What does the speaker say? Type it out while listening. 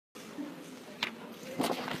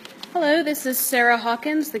Hello, this is Sarah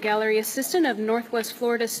Hawkins, the Gallery Assistant of Northwest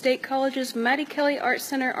Florida State College's Mattie Kelly Art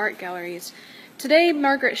Center Art Galleries. Today,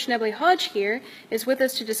 Margaret Schnebley Hodge here is with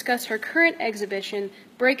us to discuss her current exhibition,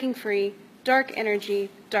 Breaking Free, Dark Energy,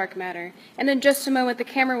 Dark Matter. And in just a moment, the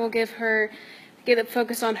camera will get a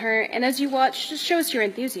focus on her. And as you watch, just show us your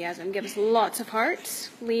enthusiasm. Give us lots of hearts,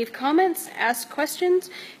 leave comments, ask questions,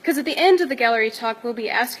 because at the end of the gallery talk, we'll be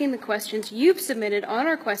asking the questions you've submitted on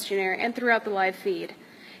our questionnaire and throughout the live feed.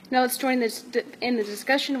 Now let's join in the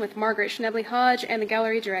discussion with Margaret Schnebley Hodge and the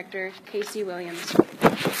gallery director, Casey Williams. All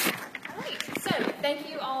right, so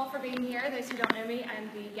thank you all for being here. Those who don't know me, I'm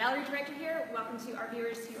the gallery director here. Welcome to our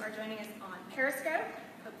viewers who are joining us on Periscope.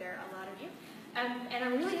 Hope there are a lot of you. And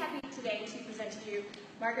I'm really happy today to present to you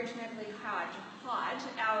Margaret Schnebley Hodge,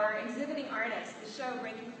 our exhibiting artist. The show,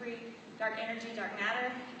 Breaking Free, Dark Energy, Dark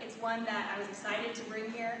Matter, it's one that I was excited to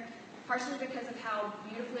bring here, partially because of how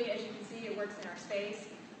beautifully, as you can see, it works in our space.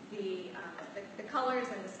 The colors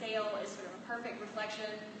and the scale is sort of a perfect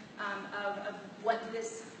reflection of what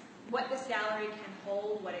this gallery can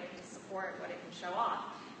hold, what it can support, what it can show off.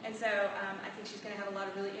 And so I think she's going to have a lot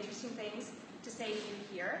of really interesting things to say to you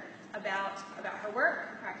here about her work,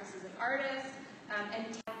 her practice as an artist,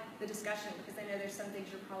 and the discussion, because I know there's some things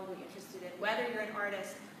you're probably interested in, whether you're an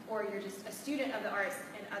artist or you're just a student of the arts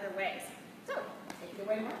in other ways. So, take it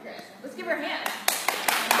away, Margaret. Let's give her a hand.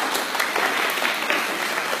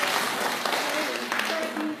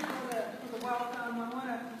 Thank you for the welcome. I want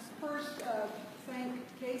to first thank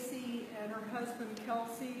Casey and her husband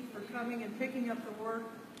Kelsey for coming and picking up the work.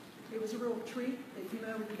 It was a real treat. They came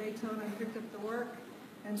over to Daytona and picked up the work.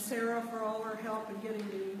 And Sarah for all her help in getting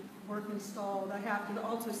the work installed. I have to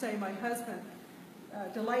also say my husband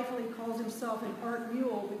delightfully calls himself an art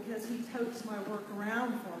mule because he totes my work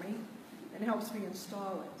around for me and helps me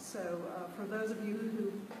install it. So for those of you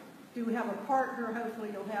who do have a partner, hopefully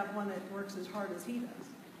you'll have one that works as hard as he does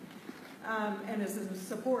and is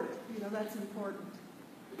supportive. You know, that's important.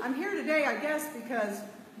 I'm here today, I guess, because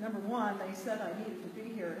number one, they said I needed to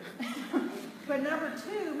be here. But number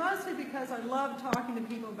two, mostly because I love talking to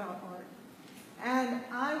people about art. And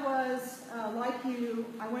I was, like you,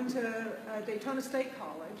 I went to Daytona State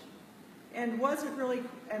College and wasn't really,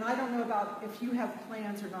 and I don't know about if you have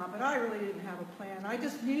plans or not, but I really didn't have a plan. I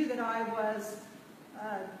just knew that I was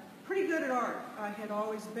pretty good at art. I had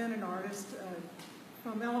always been an artist.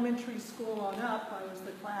 From elementary school on up, I was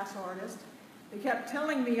the class artist. They kept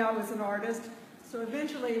telling me I was an artist, so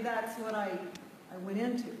eventually that's what I went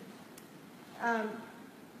into.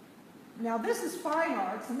 Now this is fine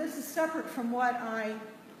arts, and this is separate from what I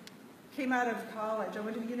came out of college. I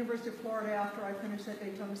went to the University of Florida after I finished at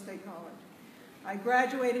Daytona State College. I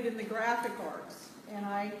graduated in the graphic arts, and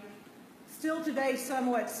I still today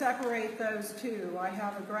somewhat separate those two. I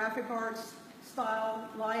have a graphic arts style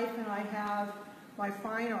life, and I have my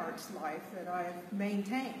fine arts life that I've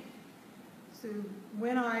maintained. So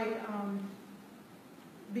when I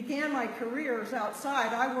began my careers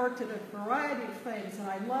outside, I worked at a variety of things, and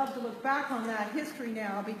I love to look back on that history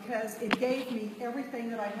now because it gave me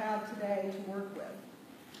everything that I have today to work with.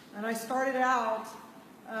 And I started out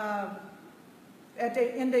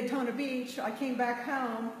in Daytona Beach. I came back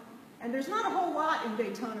home, and there's not a whole lot in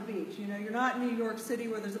Daytona Beach. You know, you're not in New York City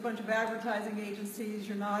where there's a bunch of advertising agencies.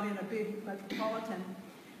 You're not in a big metropolitan.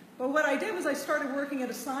 But what I did was I started working at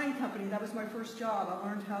a sign company. That was my first job. I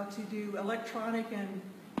learned how to do electronic and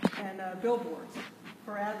billboards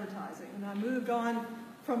for advertising. And I moved on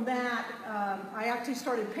from that. I actually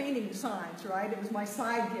started painting signs, right? It was my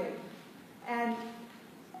side gig. And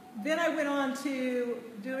then I went on to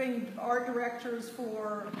doing art directors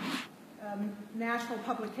for national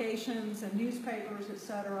publications and newspapers,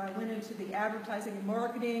 etc. I went into the advertising and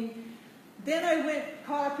marketing. Then I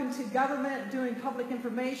caught up into government, doing public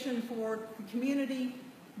information for the community.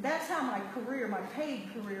 That's how my career, my paid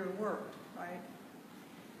career, worked, right?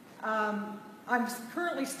 I'm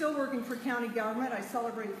currently still working for county government. I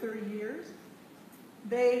celebrate 30 years.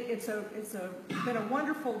 It's been a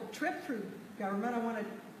wonderful trip through government. I want to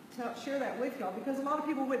share that with y'all because a lot of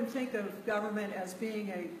people wouldn't think of government as being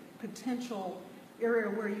a potential area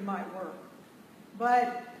where you might work.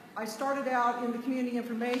 But I started out in the community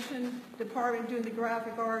information department doing the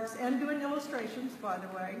graphic arts and doing illustrations, by the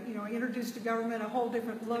way. You know, I introduced to government a whole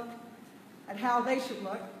different look at how they should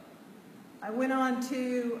look. I went on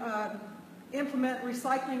to implement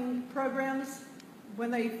recycling programs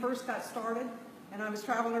when they first got started, and I was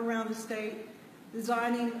traveling around the state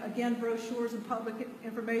designing, again, brochures and public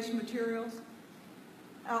information materials,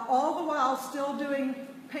 all the while still doing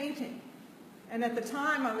painting. And at the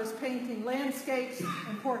time, I was painting landscapes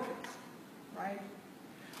and portraits, right?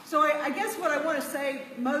 So I guess what I want to say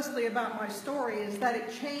mostly about my story is that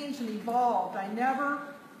it changed and evolved. I never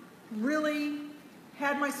really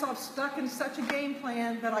had myself stuck in such a game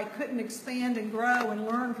plan that I couldn't expand and grow and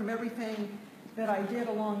learn from everything that I did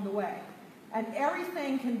along the way. And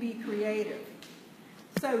everything can be creative.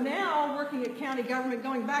 So now, working at county government,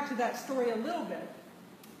 going back to that story a little bit,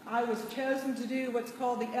 I was chosen to do what's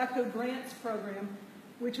called the ECHO Grants Program,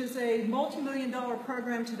 which is a multi-million-dollar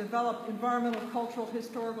program to develop environmental, cultural,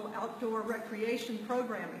 historical, outdoor recreation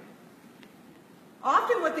programming.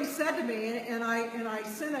 Often what they said to me, and I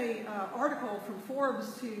sent an article from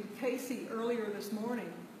Forbes to Casey earlier this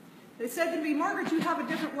morning, they said to me, Margaret, you have a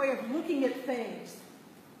different way of looking at things.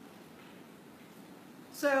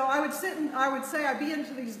 So I would sit and I would say, I'd be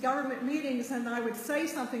into these government meetings and I would say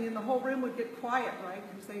something and the whole room would get quiet, right?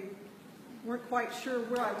 Because they weren't quite sure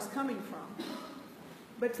where I was coming from.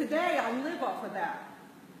 But today I live off of that.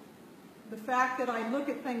 The fact that I look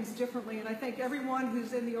at things differently, and I think everyone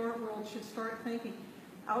who's in the art world should start thinking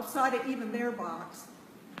outside of even their box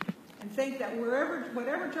and think that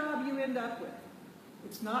whatever job you end up with,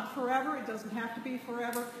 it's not forever, it doesn't have to be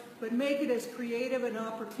forever, but make it as creative an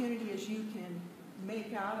opportunity as you can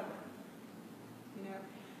make out of it. You know?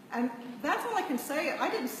 And that's all I can say. I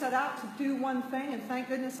didn't set out to do one thing, and thank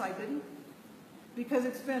goodness I didn't, because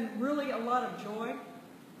it's been really a lot of joy.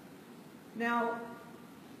 Now,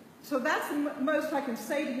 so that's the most I can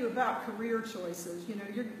say to you about career choices. You know,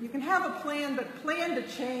 you can have a plan, but plan to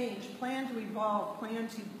change, plan to evolve, plan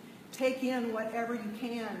to take in whatever you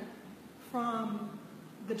can from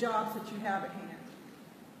the jobs that you have at hand,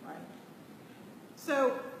 right?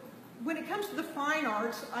 So when it comes to the fine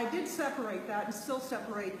arts, I did separate that and still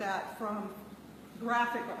separate that from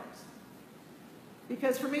graphic arts.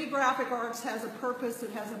 Because for me, graphic arts has a purpose,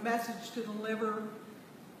 it has a message to deliver.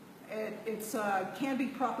 It can be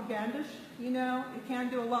propagandish, you know, it can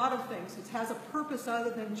do a lot of things. It has a purpose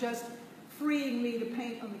other than just freeing me to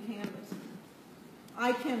paint on the canvas.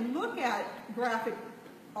 I can look at graphic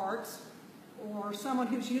arts or someone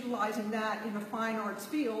who's utilizing that in a fine arts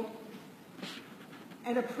field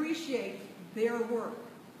and appreciate their work.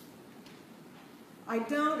 I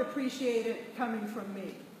don't appreciate it coming from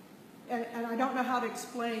me. And I don't know how to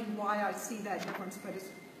explain why I see that difference, but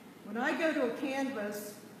when I go to a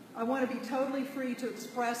canvas, I want to be totally free to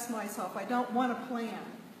express myself. I don't want to plan.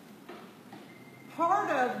 Part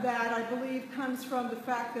of that, I believe, comes from the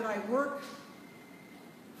fact that I worked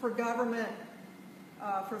for government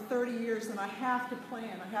for 30 years, and I have to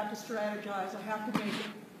plan, I have to strategize, I have to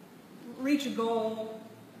reach a goal.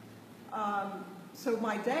 So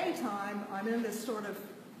my daytime, I'm in this sort of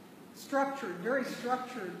structured, very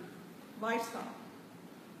structured lifestyle.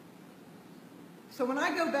 So when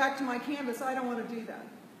I go back to my canvas, I don't want to do that.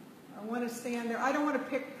 I want to stand there. I don't want to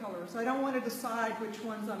pick colors. I don't want to decide which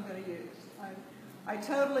ones I'm going to use. I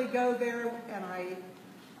totally go there, and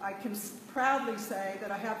I can proudly say that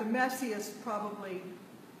I have the messiest, probably,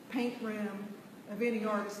 paint room of any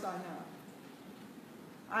artist I know.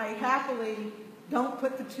 I happily don't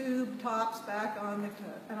put the tube tops back on the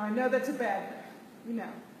tub, and I know that's a bad thing, you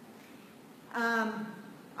know.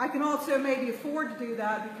 I can also maybe afford to do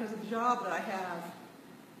that because of the job that I have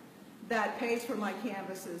that pays for my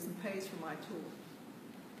canvases and pays for my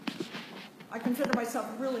tools. I consider myself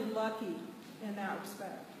really lucky in that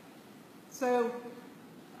respect. So,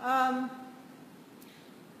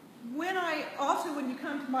 when you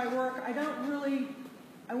come to my work, I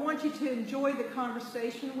want you to enjoy the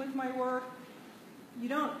conversation with my work.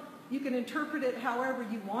 You can interpret it however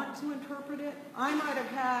you want to interpret it. I might have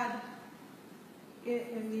had,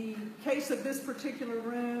 in the case of this particular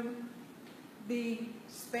room, the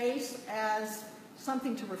space as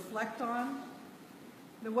something to reflect on.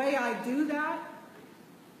 The way I do that,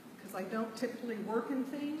 because I don't typically work in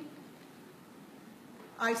theme,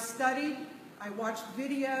 I studied, I watched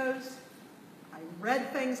videos, I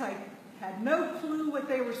read things, I had no clue what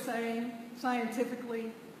they were saying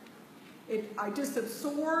scientifically. I just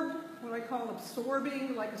absorbed, what I call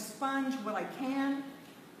absorbing, like a sponge, what I can.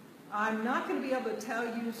 I'm not going to be able to tell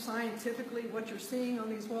you scientifically what you're seeing on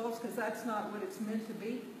these walls because that's not what it's meant to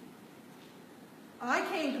be. I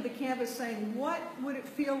came to the canvas saying, what would it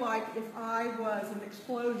feel like if I was an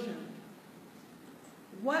explosion?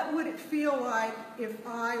 What would it feel like if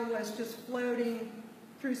I was just floating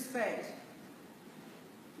through space?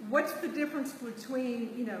 What's the difference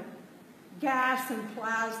between, you know, gas and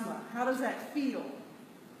plasma? How does that feel?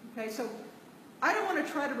 Okay, so I don't want to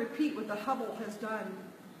try to repeat what the Hubble has done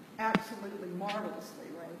absolutely marvelously,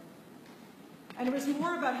 right? And it was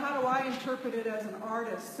more about how do I interpret it as an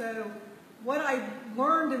artist. So what I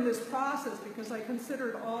learned in this process, because I consider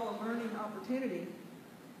it all a learning opportunity,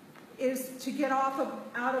 is to get out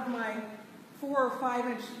of my 4 or 5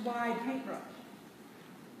 inch wide paintbrush.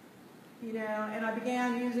 You know, and I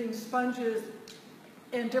began using sponges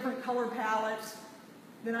in different color palettes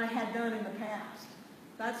than I had done in the past.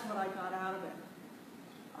 That's what I got out of it.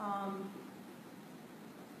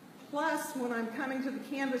 Plus, when I'm coming to the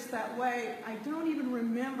canvas that way, I don't even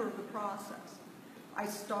remember the process. I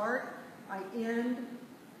start, I end,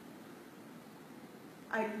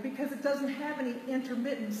 because it doesn't have any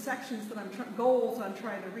intermittent sections that goals I'm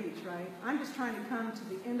trying to reach, right? I'm just trying to come to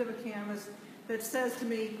the end of a canvas that says to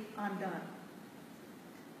me, I'm done.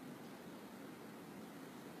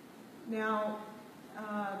 Now,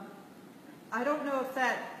 I don't know if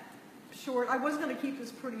that short, I was going to keep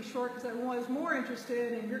this pretty short because I was more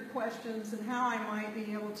interested in your questions and how I might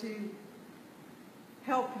be able to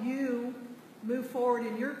help you move forward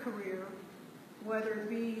in your career, whether it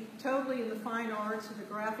be totally in the fine arts or the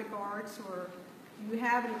graphic arts, or you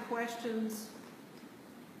have any questions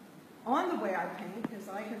on the way I paint, because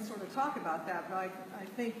I can sort of talk about that, but I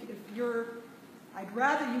think I'd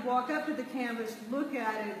rather you walk up to the canvas, look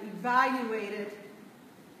at it, evaluate it,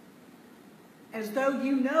 as though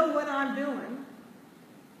you know what I'm doing,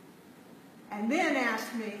 and then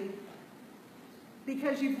ask me,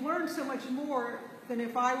 because you've learned so much more than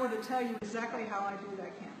if I were to tell you exactly how I do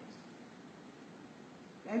that canvas.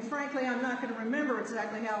 And frankly, I'm not going to remember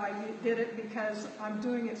exactly how I did it because I'm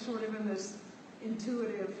doing it sort of in this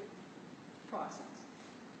intuitive process.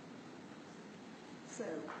 So,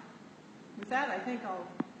 with that, I think I'll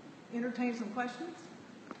entertain some questions.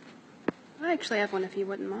 I actually have one if you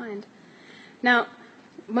wouldn't mind. Now,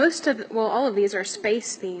 all of these are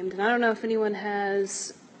space themed, and I don't know if anyone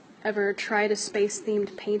has ever tried a space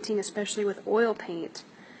themed painting, especially with oil paint.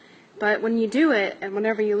 But when you do it, and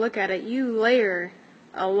whenever you look at it, you layer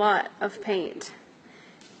a lot of paint.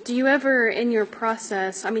 Do you ever, in your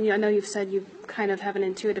process, I mean, I know you've said you kind of have an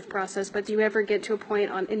intuitive process, but do you ever get to a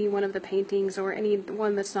point on any one of the paintings or any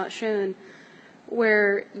one that's not shown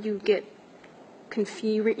where you get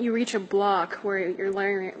confused, you reach a block where you're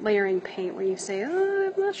layering paint, where you say,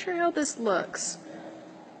 oh, I'm not sure how this looks?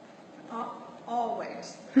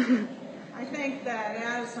 Always. I think that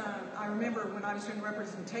as I remember when I was doing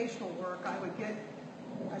representational work, I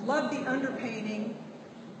loved the underpainting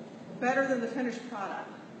better than the finished product.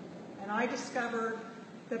 And I discovered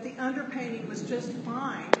that the underpainting was just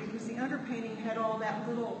fine because the underpainting had all that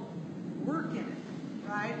little work in it,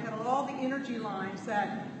 right? Had all the energy lines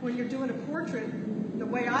that when you're doing a portrait, the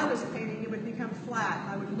way I was painting, it would become flat.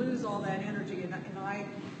 I would lose all that energy, and I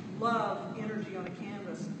love energy on a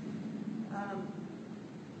canvas.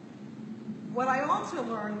 What I also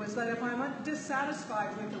learned was that if I'm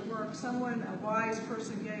dissatisfied with the work, a wise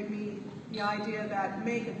person gave me the idea that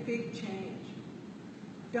make a big change.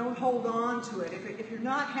 Don't hold on to it. If you're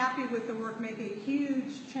not happy with the work, make a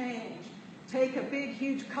huge change. Take a big,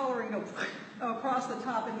 huge color and go across the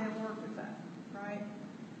top and then work with that, right?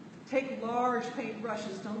 Take large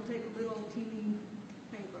paintbrushes. Don't take little, teeny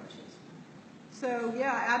paintbrushes. So,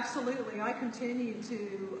 yeah, absolutely. I continue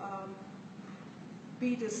to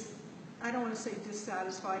be I don't want to say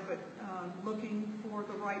dissatisfied, but looking for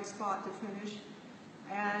the right spot to finish.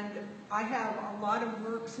 And I have a lot of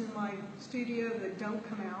works in my studio that don't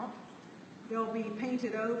come out. They'll be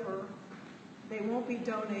painted over. They won't be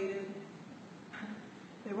donated.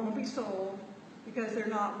 They won't be sold because they're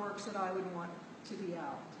not works that I would want to be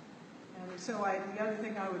out. And so the other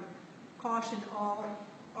thing I would caution all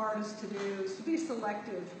artists to do is to be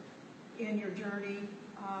selective in your journey.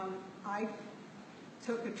 I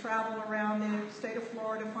took a travel around the state of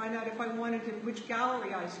Florida to find out if I wanted to, which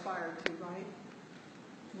gallery I aspired to, right?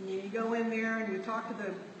 And you go in there and you talk to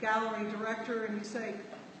the gallery director and you say,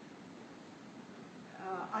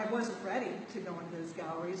 I wasn't ready to go into those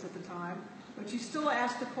galleries at the time, but you still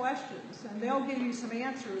ask the questions and they'll give you some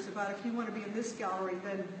answers about if you want to be in this gallery,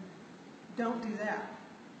 then don't do that.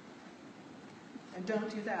 And don't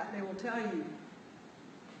do that. They will tell you.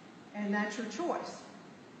 And that's your choice.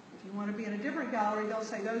 If you want to be in a different gallery, they'll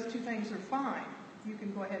say those two things are fine. You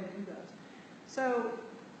can go ahead and do those. So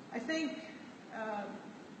I think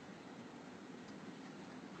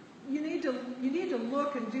you need to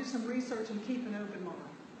look and do some research and keep an open mind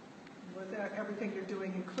with everything you're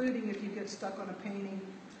doing, including if you get stuck on a painting.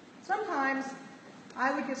 Sometimes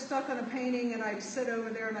I would get stuck on a painting and I'd sit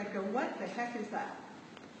over there and I'd go, what the heck is that?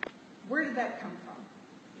 Where did that come from?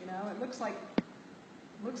 You know, it looks like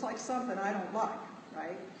something I don't like,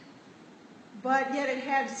 right? But yet it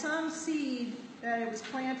had some seed that it was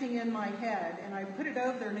planting in my head, and I put it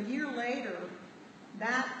over there, and a year later,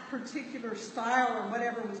 that particular style or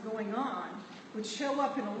whatever was going on would show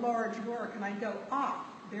up in a large work, and I'd go,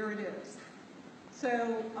 there it is.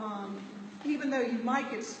 So even though you might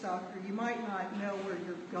get stuck or you might not know where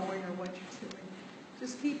you're going or what you're doing,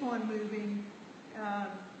 just keep on moving.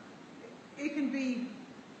 It can be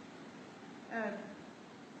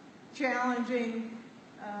challenging,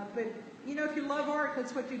 but you know, if you love art,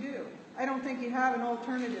 that's what you do. I don't think you have an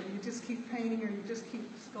alternative. You just keep painting, or you just keep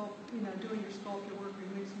doing your sculpture work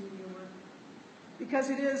or mixed media work. Because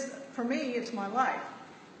it is, for me, it's my life.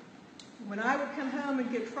 When I would come home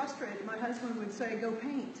and get frustrated, my husband would say, go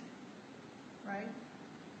paint, right?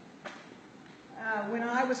 When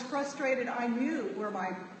I was frustrated, I knew where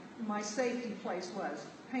my safety place was,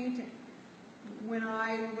 painting. When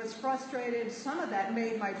I was frustrated, some of that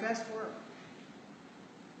made my best work.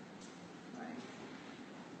 Right?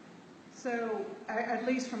 So, at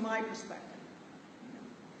least from my perspective.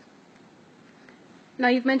 Now,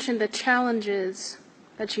 you've mentioned the challenges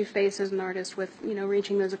that you face as an artist with,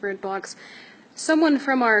 reaching those roadblocks. Someone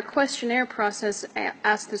from our questionnaire process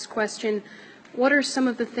asked this question: what are some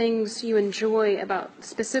of the things you enjoy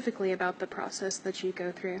specifically about the process that you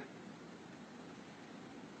go through?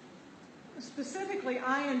 Specifically,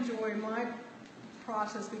 I enjoy my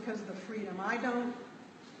process because of the freedom. I don't,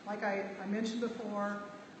 like I mentioned before,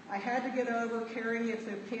 I had to get over caring if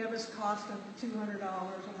the canvas cost $200 or $100.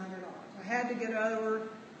 I had to get over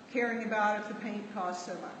caring about if the paint cost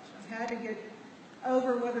so much. I had to get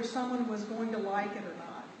over whether someone was going to like it or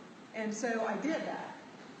not. And so I did that,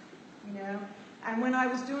 And when I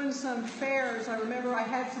was doing some fairs, I remember I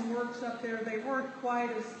had some works up there. They weren't quite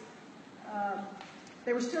as,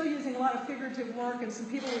 they were still using a lot of figurative work, and some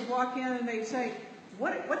people would walk in and they'd say,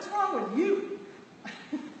 what's wrong with you?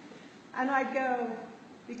 And I'd go,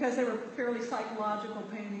 because they were fairly psychological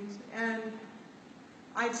paintings, and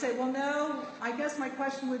I'd say, well, no, I guess my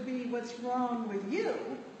question would be, what's wrong with you?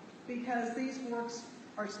 Because these works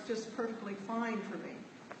are just perfectly fine for me.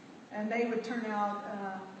 And they would turn out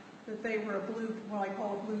that they were what I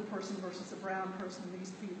call a blue person versus a brown person.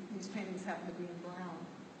 These paintings happen to be in brown.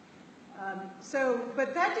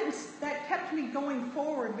 But that kept me going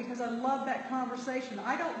forward because I love that conversation.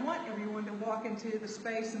 I don't want everyone to walk into the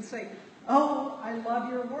space and say, oh, I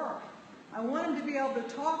love your work. I want them to be able to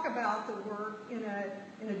talk about the work in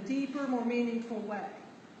a deeper, more meaningful way,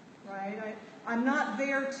 right? I'm not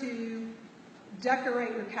there to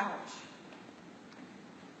decorate your couch,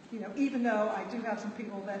 even though I do have some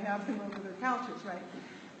people that have them over their couches, right?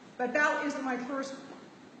 But that isn't my first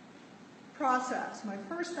process. My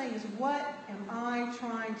first thing is, what am I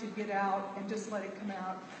trying to get out, and just let it come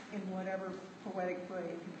out in whatever poetic way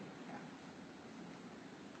it can be.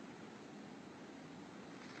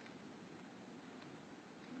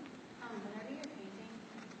 Whenever you're painting,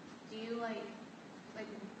 do you like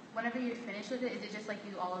whenever you're finished with it, is it just like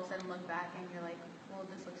you all of a sudden look back and you're like, well,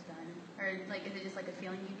 this looks done? Or like, is it just like a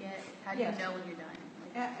feeling you get? How do you know when you're done?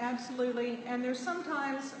 Absolutely. And there's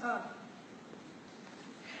sometimes,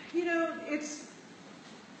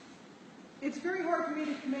 it's very hard for me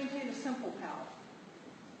to maintain a simple palette.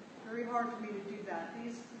 Very hard for me to do that.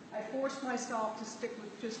 I force myself to stick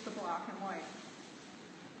with just the black and white.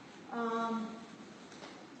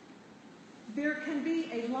 There can be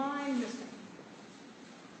a line missing.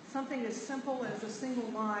 Something as simple as a single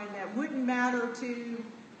line that wouldn't matter to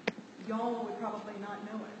y'all, would probably not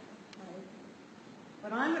know it, right?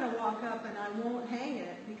 But I'm going to walk up and I won't hang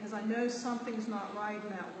it because I know something's not right in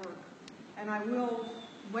that work. And I will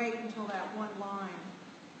wait until that one line.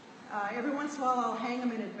 Every once in a while I'll hang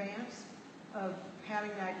them in advance of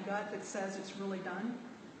having that gut that says it's really done,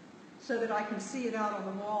 so that I can see it out on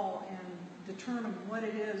the wall and determine what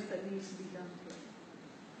it is that needs to be done to it.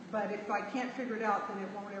 But if I can't figure it out, then it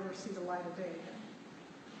won't ever see the light of day again.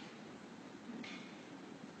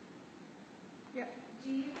 Yeah. Do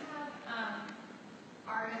you have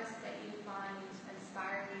artists that you find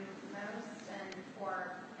inspire you most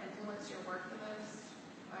or influence your work the most?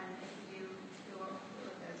 And if you do, who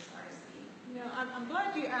would those artists be? I'm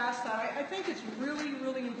glad you asked that. I think it's really,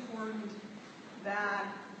 really important that,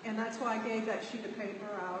 and that's why I gave that sheet of paper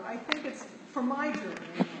out. I think it's, for my journey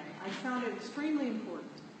anyway, I found it extremely important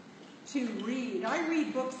to read. I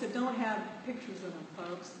read books that don't have pictures in them,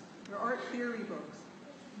 folks. They're art theory books.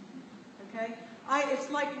 Okay? It's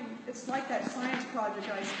like that science project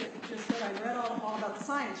I just said. I read all about the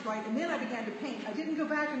science, right? And then I began to paint. I didn't go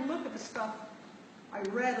back and look at the stuff I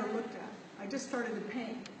read or looked at. I just started to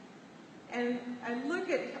paint. And I look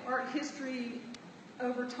at art history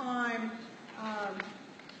over time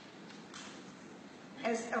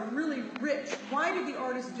as a really rich. Why did the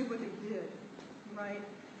artists do what they did, right?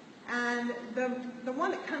 And the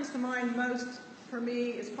one that comes to mind most for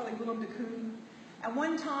me is probably Willem de Kooten. At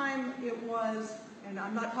one time it was, And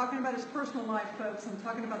I'm not talking about his personal life, folks. I'm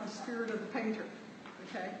talking about the spirit of the painter.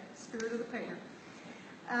 Okay? Spirit of the painter.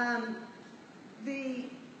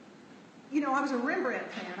 I was a Rembrandt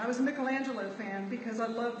fan. I was a Michelangelo fan because I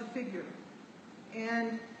loved the figure.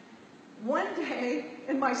 And one day,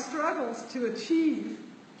 in my struggles to achieve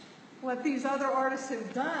what these other artists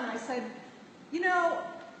have done, I said,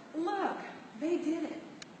 look, they did it.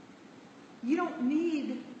 You don't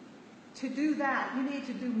need to do that. You need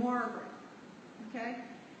to do Margaret. Okay?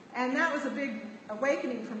 And that was a big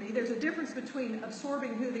awakening for me. There's a difference between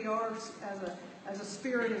absorbing who they are as a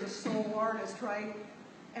spirit, as a soul artist, right?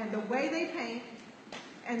 And the way they paint.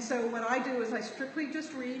 And so what I do is I strictly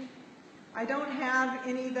just read. I don't have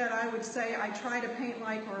any that I would say I try to paint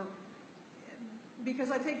like, or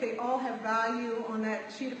because I think they all have value on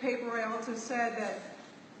that sheet of paper. I also said that,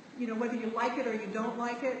 whether you like it or you don't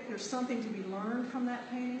like it, there's something to be learned from that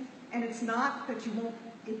painting. And it's not that you won't,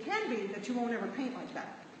 it can be that you won't ever paint like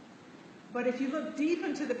that. But if you look deep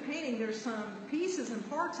into the painting, there's some pieces and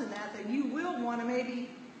parts in that you will want to maybe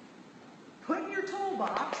put in your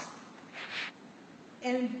toolbox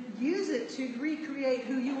and use it to recreate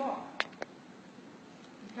who you are.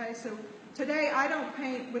 Okay, so today I don't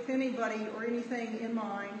paint with anybody or anything in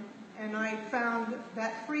mind, and I found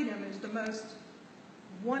that freedom is the most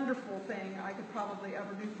wonderful thing I could probably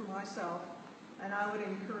ever do for myself, and I would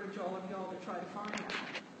encourage all of y'all to try to find that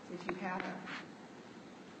if you haven't.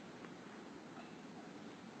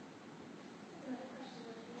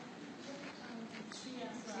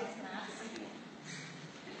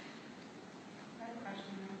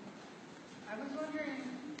 I was wondering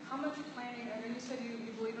how much planning, I know you said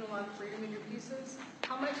you believe in a lot of freedom in your pieces.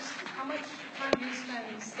 How much time do you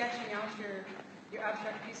spend sketching out your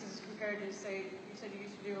abstract pieces compared to, say, you said you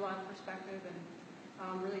used to do a lot of perspective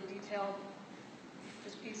and really detailed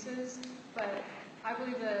just pieces, but I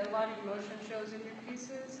believe that a lot of emotion shows in your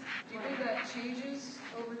pieces. Do you think that changes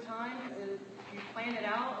over time? Do you plan it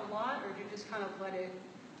out a lot, or do you just kind of let it?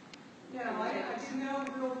 No, I do no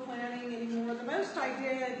real planning anymore. The most I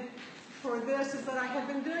did for this is that I had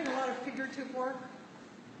been doing a lot of figurative work,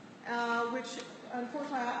 which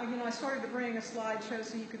unfortunately, I started to bring a slideshow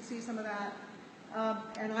so you could see some of that.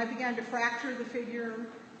 And I began to fracture the figure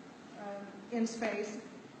in space.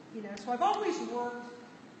 So I've always worked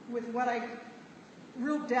with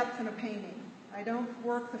real depth in a painting. I don't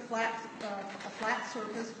work a flat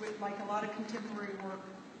surface with like a lot of contemporary work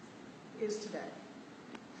is today.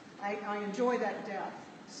 I enjoy that depth.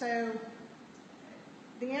 So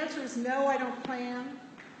the answer is no, I don't plan.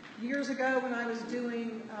 Years ago when I was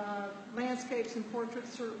doing landscapes and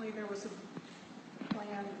portraits, certainly there was a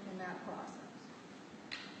plan in that process.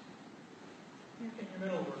 In your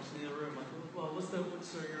metalworks in the other room, what's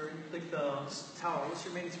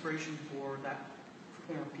your main inspiration for that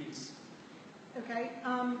form of piece? Okay,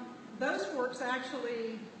 those works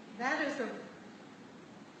actually,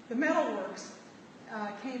 the metalworks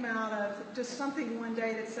came out of just something one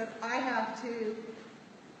day that said, I have to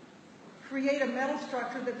create a metal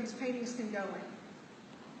structure that these paintings can go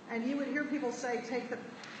in. And you would hear people say, take the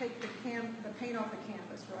paint off the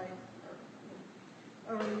canvas, right?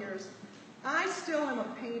 Over the years. I still am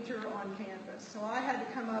a painter on canvas, so I had to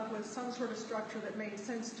come up with some sort of structure that made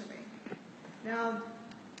sense to me. Now,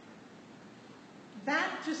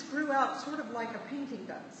 that just grew out sort of like a painting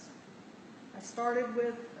does. I started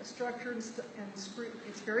with a structure and screwed,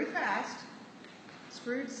 it's very fast,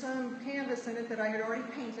 screwed some canvas in it that I had already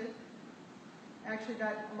painted. Actually,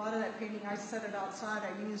 a lot of that painting, I set it outside.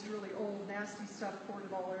 I used really old, nasty stuff, poured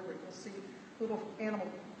it all over it. You'll see little animal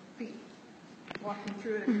feet walking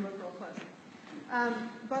through it if you look real close.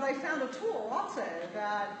 But I found a tool also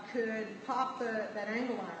that could pop that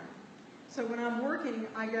angle iron. So when I'm working,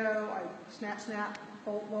 I snap, snap,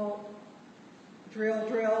 bolt, bolt, drill,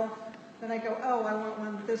 drill. Then I go, oh, I want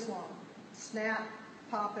one this long. Snap,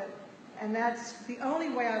 pop it. And that's the only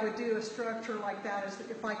way I would do a structure like that is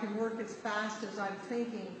if I can work as fast as I'm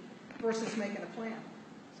thinking versus making a plan.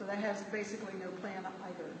 So that has basically no plan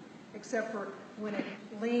either, except for when it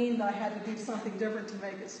leaned, I had to do something different to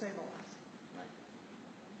make it stabilize. Right.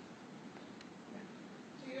 Yeah.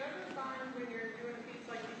 Do you ever find when you're doing a piece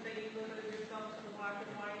like you say you limited yourself to the black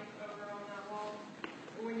and white over on that wall,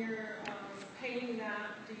 when you're painting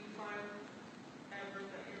that, do you find ever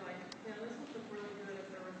that you're like, yeah, this would look really good if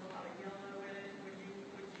there was a lot of yellow in it? Would you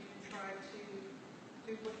try to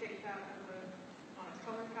duplicate that on a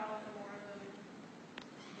color palette more than would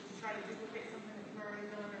you try to duplicate something that you've already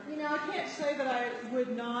done? I can't say that I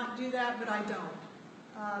would not do that, but I don't.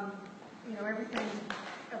 Everything's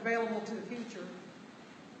available to the future.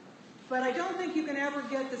 But I don't think you can ever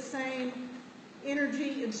get the same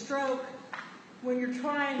energy and stroke when you're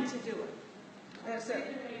trying to do it. That's it.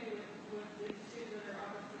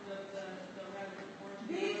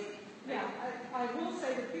 These, yeah, I will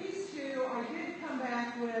say that these two, I did come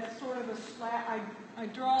back with sort of a I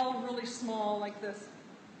draw really small like this.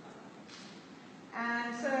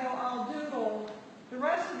 And so I'll doodle the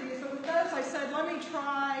rest of these. So with those, I said, let me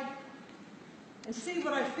try and see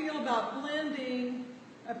what I feel about blending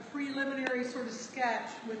a preliminary sort of sketch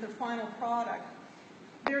with the final product.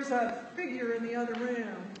 There's a figure in the other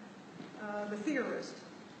room, the theorist.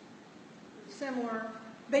 Similar.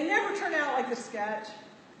 They never turn out like the sketch.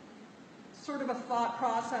 Sort of a thought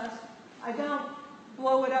process. I don't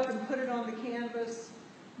blow it up and put it on the canvas.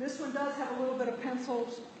 This one does have a little bit of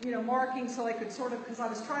pencils, marking, so I could sort of, because I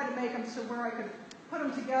was trying to make them so where I could put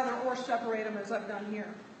them together or separate them as I've done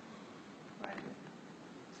here. Right.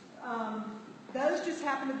 Those just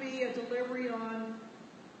happen to be a delivery on,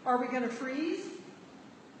 are we going to freeze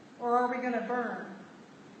or are we going to burn?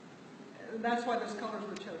 That's why those colors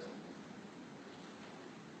were chosen.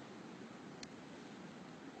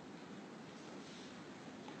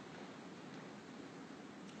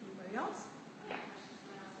 Anybody else?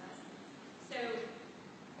 So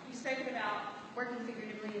you spoke about working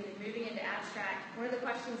figuratively and then moving into abstract. One of the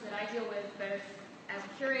questions that I deal with both as a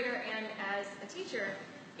curator and as a teacher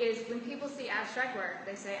is when people see abstract work,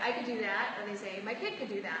 they say, I could do that, or they say, my kid could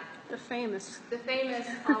do that. The famous. The famous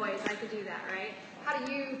always, I could do that, right? How do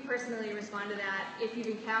you personally respond to that if you've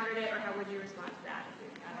encountered it, or how would you respond to that if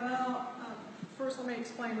you've encountered it? Well, first let me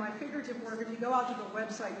explain my figurative work. If you go out to the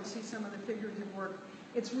website, you'll see some of the figurative work.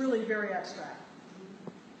 It's really very abstract.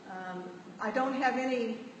 I don't have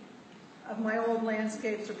any of my old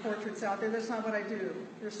landscapes or portraits out there. That's not what I do.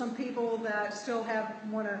 There's some people that still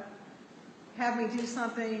want to have me do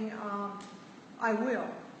something. I will,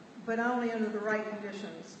 but only under the right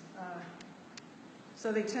conditions.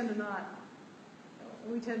 So we tend to not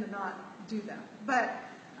do that. But,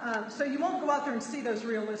 so you won't go out there and see those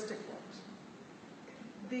realistic works.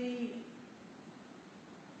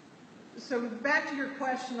 So back to your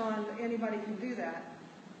question on anybody can do that.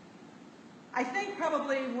 I think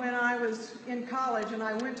probably when I was in college and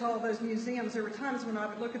I went to all those museums, there were times when I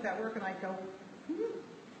would look at that work and I'd go,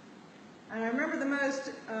 And I remember the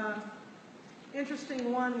most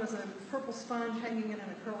interesting one was a purple sponge hanging in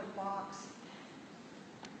an acrylic box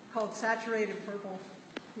called saturated purple,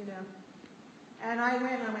 And I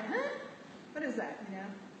went, huh? What is that,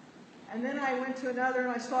 And then I went to another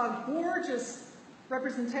and I saw gorgeous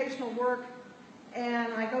representational work,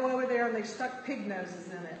 and I go over there and they stuck pig noses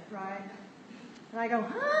in it, right? And I go,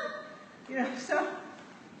 huh? So,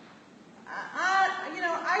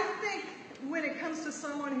 I think when it comes to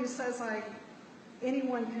someone who says,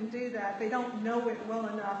 anyone can do that, they don't know it well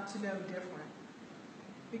enough to know different.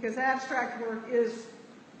 Because abstract work is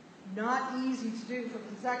not easy to do for the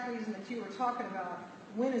exact reason that you were talking about.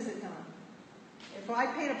 When is it done? If I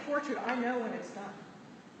paint a portrait, I know when it's done.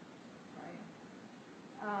 Right?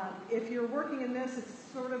 If you're working in this, it's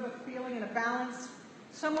sort of a feeling and a balance.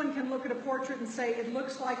 Someone can look at a portrait and say, it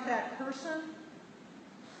looks like that person,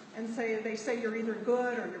 and they say you're either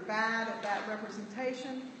good or you're bad at that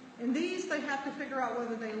representation. In these, they have to figure out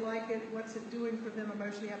whether they like it, what's it doing for them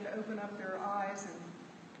emotionally. They have to open up their eyes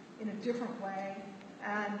in a different way.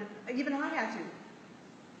 And even I had to.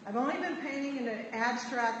 I've only been painting in an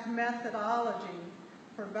abstract methodology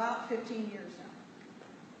for about 15 years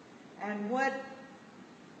now. And what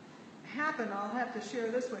happened, I'll have to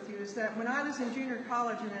share this with you, is that when I was in junior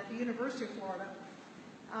college and at the University of Florida,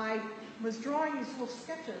 I was drawing these little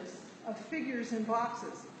sketches of figures in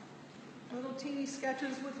boxes. Little teeny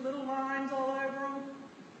sketches with little lines all over them.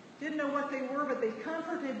 Didn't know what they were, but they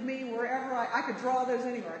comforted me wherever I could draw those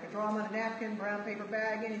anywhere. I could draw them on a napkin, brown paper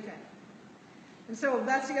bag, anything. And so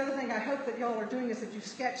that's the other thing I hope that y'all are doing is that you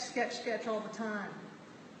sketch, sketch, sketch all the time.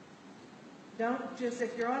 Don't just,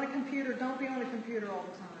 if you're on a computer, don't be on a computer all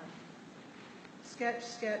the time. Sketch,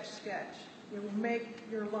 sketch, sketch. It will make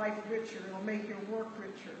your life richer. It will make your work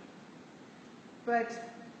richer. But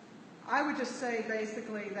I would just say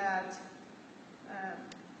basically that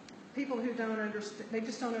people who don't understand, they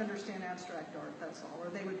just don't understand abstract art, that's all, or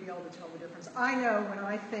they would be able to tell the difference. I know when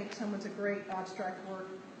I think someone's a great abstract work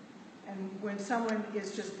and when someone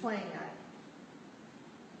is just playing at it.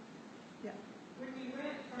 Yeah. When you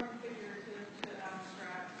went from figurative to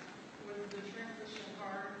abstract, was the transition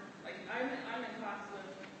hard? Like, I'm in class with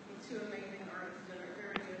two amazing artists that are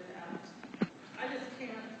very good at, I just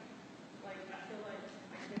can't, I feel like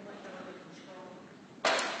I can't let go of the control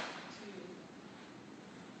to,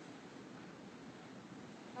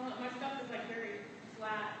 my stuff is very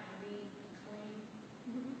flat and neat and clean.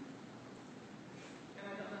 And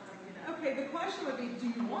I don't know how to do that. Okay, the question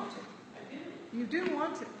you do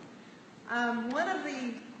want to. One of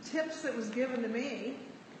the tips that was given to me,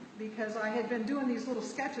 because I had been doing these little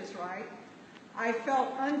sketches, right, I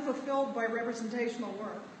felt unfulfilled by representational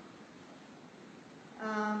work.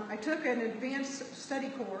 I took an advanced study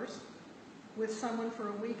course with someone for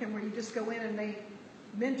a week, and where you just go in and they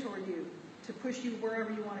mentor you to push you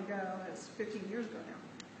wherever you want to go. That's 15 years ago now.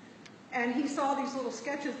 And he saw these little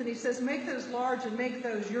sketches, and he says, make those large and make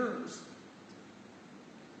those yours.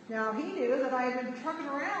 Now, he knew that I had been trucking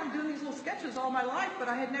around doing these little sketches all my life, but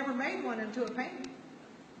I had never made one into a painting.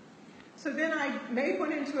 So then I made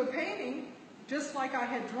one into a painting, just like I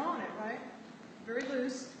had drawn it, right? Very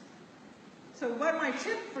loose. So what my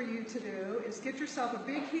tip for you to do is get yourself a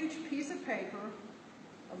big, huge piece of paper,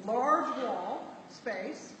 a large wall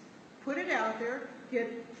space, put it out there,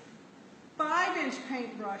 get 5-inch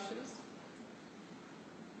paint brushes,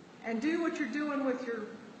 and do what you're doing with your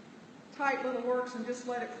tight little works and just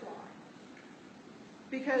let it fly.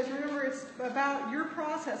 Because remember, it's about your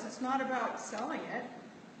process. It's not about selling it.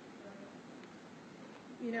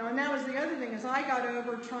 You know, and that was the other thing, is I got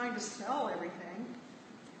over trying to sell everything.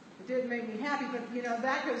 It didn't make me happy, but you know,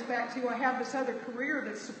 that goes back to I have this other career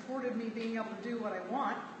that supported me being able to do what I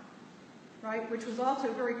want, right? Which was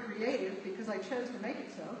also very creative because I chose to make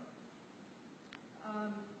it so.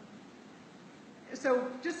 So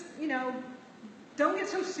just, you know, don't get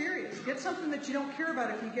so serious. Get something that you don't care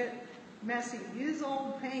about if you get messy. Use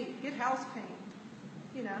old paint. Get house paint,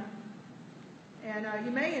 you know. And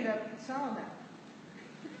you may end up selling that,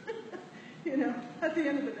 you know, at the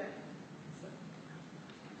end of the day.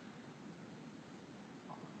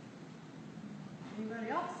 Anybody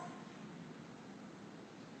else?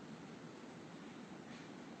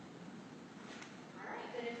 All right,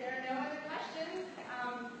 then if there are no other questions,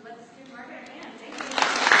 let's give Margaret a hand. Thank you.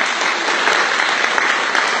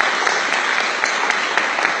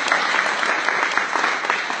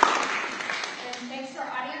 And thanks to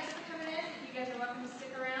our audience for coming in. You guys are welcome to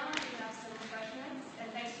stick around. We have some refreshments.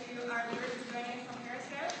 And thanks to our viewers for joining us on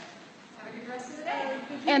Periscope. Have a good rest of the day.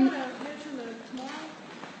 Did you want to mention the tomorrow?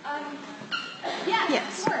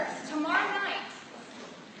 Yes, of course. Tomorrow night,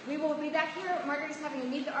 we will be back here. Margaret is having a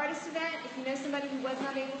Meet the Artist event. If you know somebody who was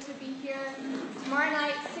not able to be here, tomorrow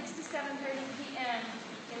night, 6 to 7:30 p.m.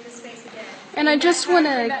 in this space again. And I just want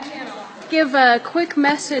to give a quick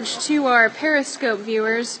message to our Periscope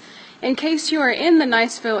viewers. In case you are in the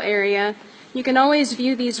Niceville area, you can always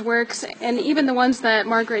view these works, and even the ones that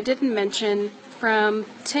Margaret didn't mention, from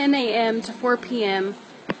 10 a.m. to 4 p.m.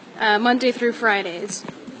 Monday through Fridays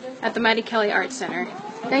at the Mattie Kelly Art Center.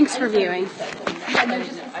 Thanks for viewing. Yeah, no,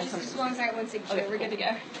 just as long as I have one signature, we're good to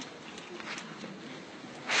go.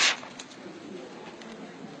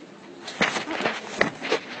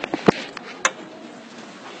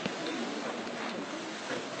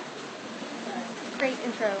 Great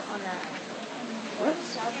intro on that.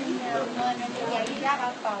 Yeah, you got,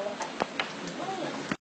 I'll follow.